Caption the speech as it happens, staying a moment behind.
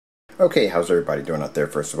Okay, how's everybody doing out there?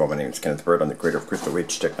 First of all, my name is Kenneth Bird. I'm the creator of Crystal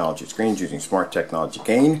Ridge Technology Screens using smart technology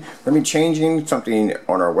gain. We're going to be changing something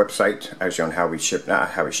on our website, actually on how we ship, not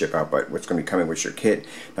how we ship out, but what's going to be coming with your kit.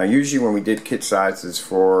 Now, usually when we did kit sizes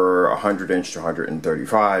for 100 inch to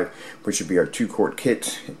 135, which would be our 2-quart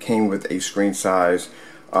kit, it came with a screen size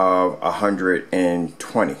of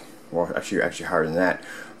 120. Well, actually higher than that.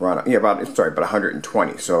 Around, yeah, about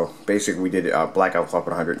 120. So basically, we did a blackout clock at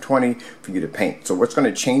 120 for you to paint. So what's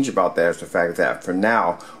going to change about that is the fact that for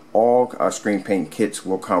now, all screen paint kits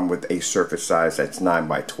will come with a surface size that's 9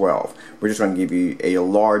 by 12. We're just going to give you a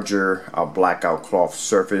larger blackout cloth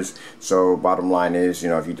surface. So bottom line is,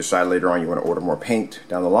 if you decide later on you want to order more paint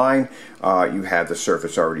down the line, you have the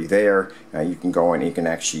surface already there. You can go in and you can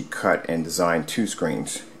actually cut and design 2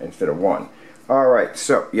 screens instead of 1. Alright,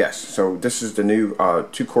 so yes, so this is the new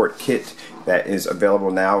 2-quart kit that is available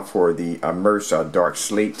now for the immerse dark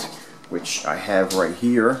slate, which I have right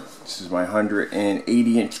here. This is my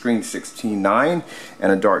 180-inch screen 16:9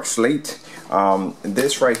 and a dark slate.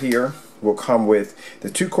 This right here will come with, the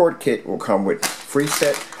 2-quart kit will come with free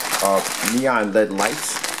set of neon LED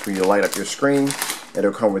lights for you to light up your screen.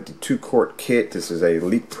 It'll come with the 2-quart kit. This is a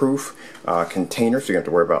leak-proof container, so you don't have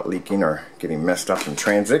to worry about leaking or getting messed up in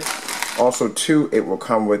transit. Also, too, it will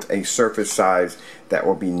come with a surface size that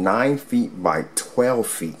will be 9 feet by 12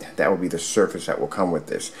 feet. That will be the surface that will come with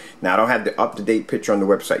this. Now, I don't have the up-to-date picture on the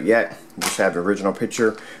website yet. I just have the original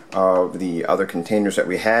picture of the other containers that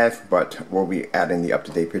we have, but we'll be adding the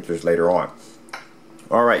up-to-date pictures later on.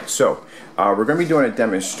 Alright, so we're going to be doing a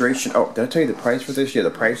demonstration. Oh, did I tell you the price for this? Yeah,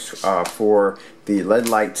 the price for the LED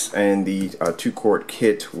lights and the 2-quart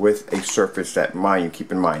kit with a surface that,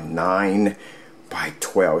 keep in mind, 9 by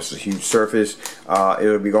 12. This is a huge surface.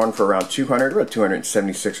 It'll be going for around 200 or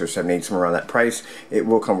 276 or 78, somewhere around that price. It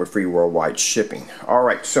will come with free worldwide shipping.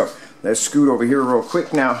 Alright, so let's scoot over here real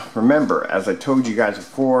quick. Now, remember, as I told you guys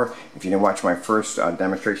before, if you didn't watch my first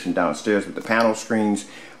demonstration downstairs with the panel screens,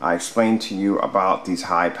 I explained to you about these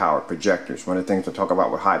high-power projectors. One of the things I talk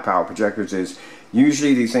about with high-power projectors is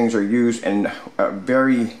usually these things are used in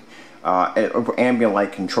very ambient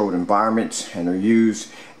light controlled environments, and they're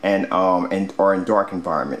used or in dark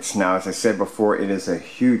environments. Now, as I said before, it is a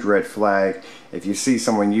huge red flag if you see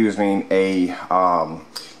someone using a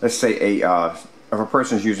let's say if a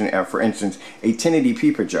person is using, for instance, a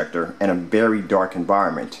 1080p projector in a very dark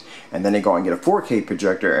environment, and then they go and get a 4K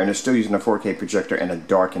projector and they're still using a 4K projector in a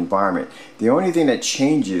dark environment. The only thing that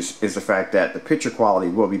changes is the fact that the picture quality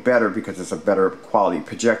will be better because it's a better quality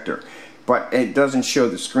projector, but it doesn't show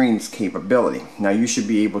the screen's capability. Now, you should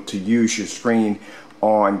be able to use your screen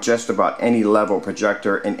on just about any level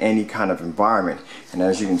projector in any kind of environment. And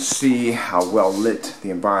as you can see how well lit the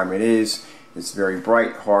environment is, it's very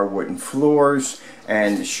bright, hard wooden floors.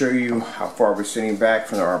 And to show you how far we're sitting back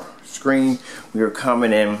from our screen, we are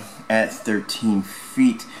coming in at 13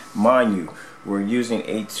 feet. Mind you, we're using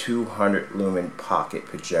a 200 lumen pocket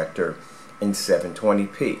projector in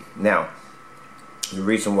 720p. Now, the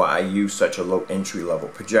reason why I use such a low entry level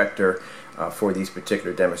projector for these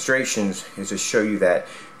particular demonstrations is to show you that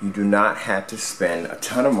you do not have to spend a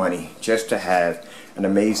ton of money just to have an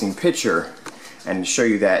amazing picture, and to show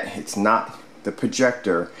you that it's not the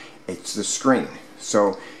projector, it's the screen.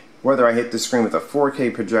 So whether I hit the screen with a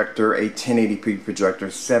 4K projector, a 1080p projector,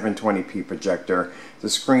 720p projector, the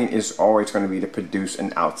screen is always going to be to produce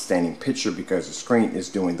an outstanding picture because the screen is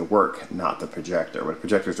doing the work, not the projector. Well, the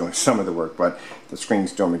projector is doing some of the work, but the screen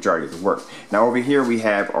is doing the majority of the work. Now, over here we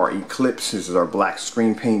have our Eclipse. This is our black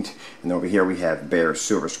screen paint. And over here we have Bear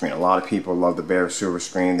Silver Screen. A lot of people love the Bear Silver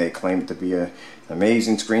Screen. They claim it to be an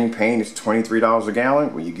amazing screen paint. It's $23 a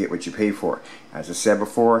gallon. Well, you get what you pay for. As I said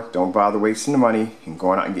before, don't bother wasting the money and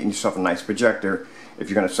going out and getting yourself a nice projector if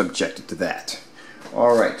you're going to subject it to that.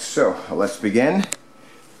 Alright, so let's begin.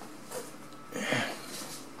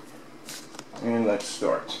 And let's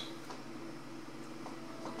start.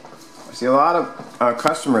 I see a lot of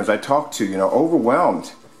customers I talk to,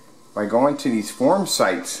 overwhelmed by going to these forum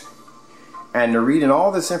sites, and they're reading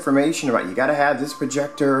all this information about you got to have this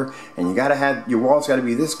projector, and you got to have your walls got to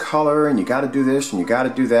be this color, and you got to do this, and you got to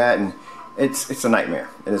do that, and it's a nightmare.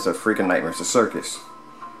 It is a freaking nightmare. It's a circus.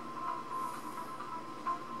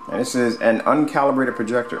 And this is an uncalibrated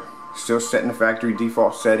projector, still set in the factory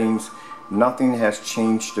default settings. Nothing has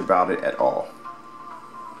changed about it at all.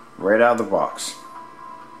 Right out of the box.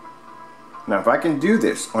 Now, if I can do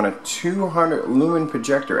this on a 200 lumen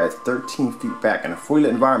projector at 13 feet back in a fully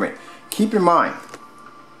lit environment, keep in mind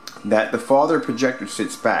that the farther the projector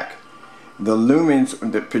sits back, the lumens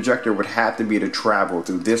the projector would have to be to travel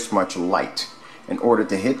through this much light in order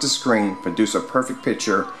to hit the screen, produce a perfect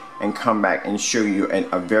picture, and come back and show you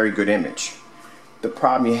a very good image. The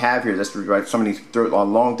problem you have here, that's why some of these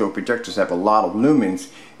long throw projectors have a lot of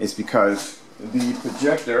lumens, is because the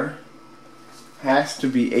projector has to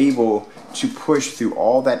be able to push through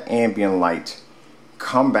all that ambient light,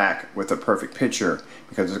 come back with a perfect picture,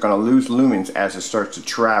 because it's going to lose lumens as it starts to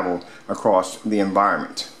travel across the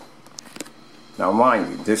environment. Now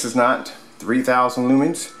mind you, this is not 3000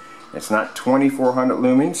 lumens, it's not 2400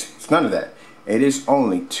 lumens, it's none of that. It is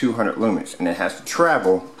only 200 lumens, and it has to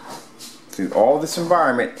travel through all this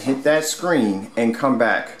environment, hit that screen, and come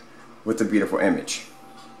back with a beautiful image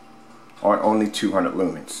on only 200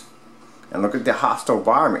 lumens. And look at the hostile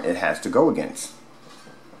environment it has to go against.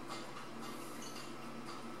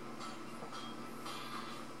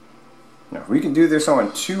 Now if we can do this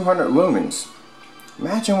on 200 lumens,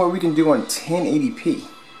 imagine what we can do on 1080p.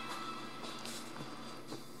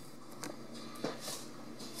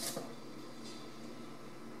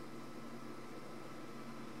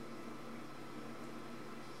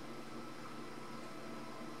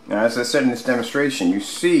 Now, as I said in this demonstration, you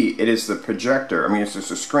see it is the projector. I mean, it's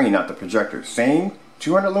just a screen, not the projector. Same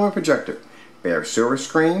 200 lumen projector. Bare silver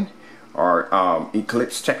screen, our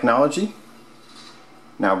eclipse technology.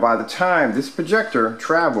 Now, by the time this projector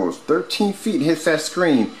travels 13 feet, hits that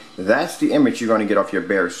screen, that's the image you're going to get off your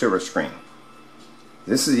bare silver screen.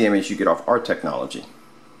 This is the image you get off our technology.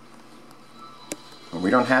 And we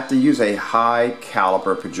don't have to use a high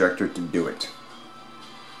caliber projector to do it.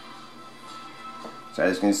 So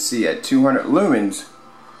as you can see, at 200 lumens,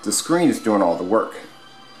 the screen is doing all the work.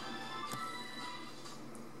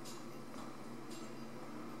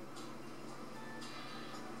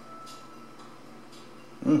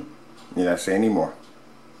 Need I say any more?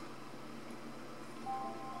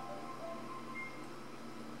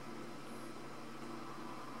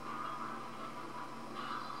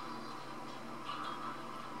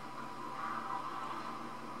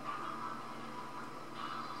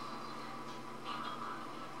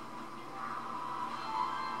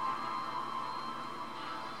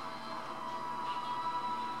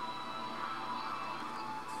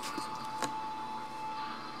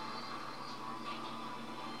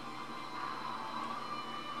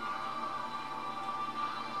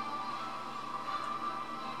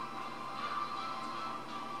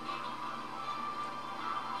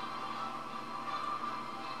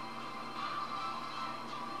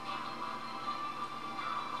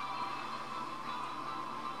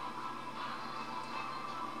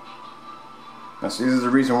 Now, so this is the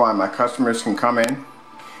reason why my customers can come in,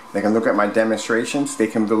 they can look at my demonstrations, they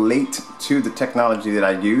can relate to the technology that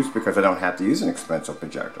I use, because I don't have to use an expensive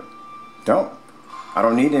projector. I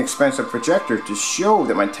don't need an expensive projector to show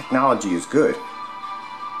that my technology is good.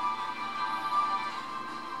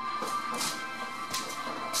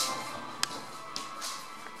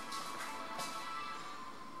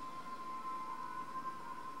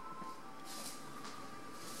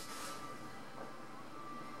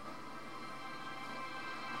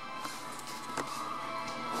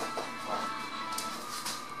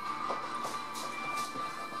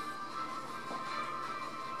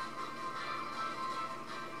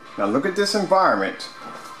 Now look at this environment.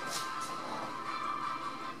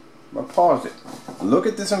 I'll pause it. Look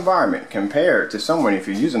at this environment compared to someone, if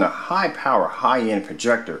you're using a high power, high-end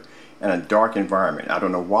projector in a dark environment. I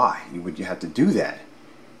don't know why you have to do that.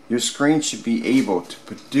 Your screen should be able to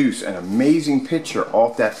produce an amazing picture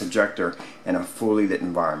off that projector in a fully lit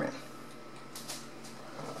environment.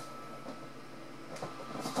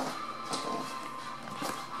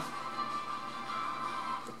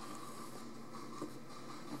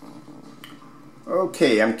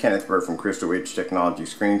 Okay, I'm Kenneth Bird from Crystal Edge Technology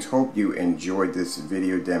Screens. Hope you enjoyed this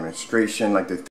video demonstration. Like to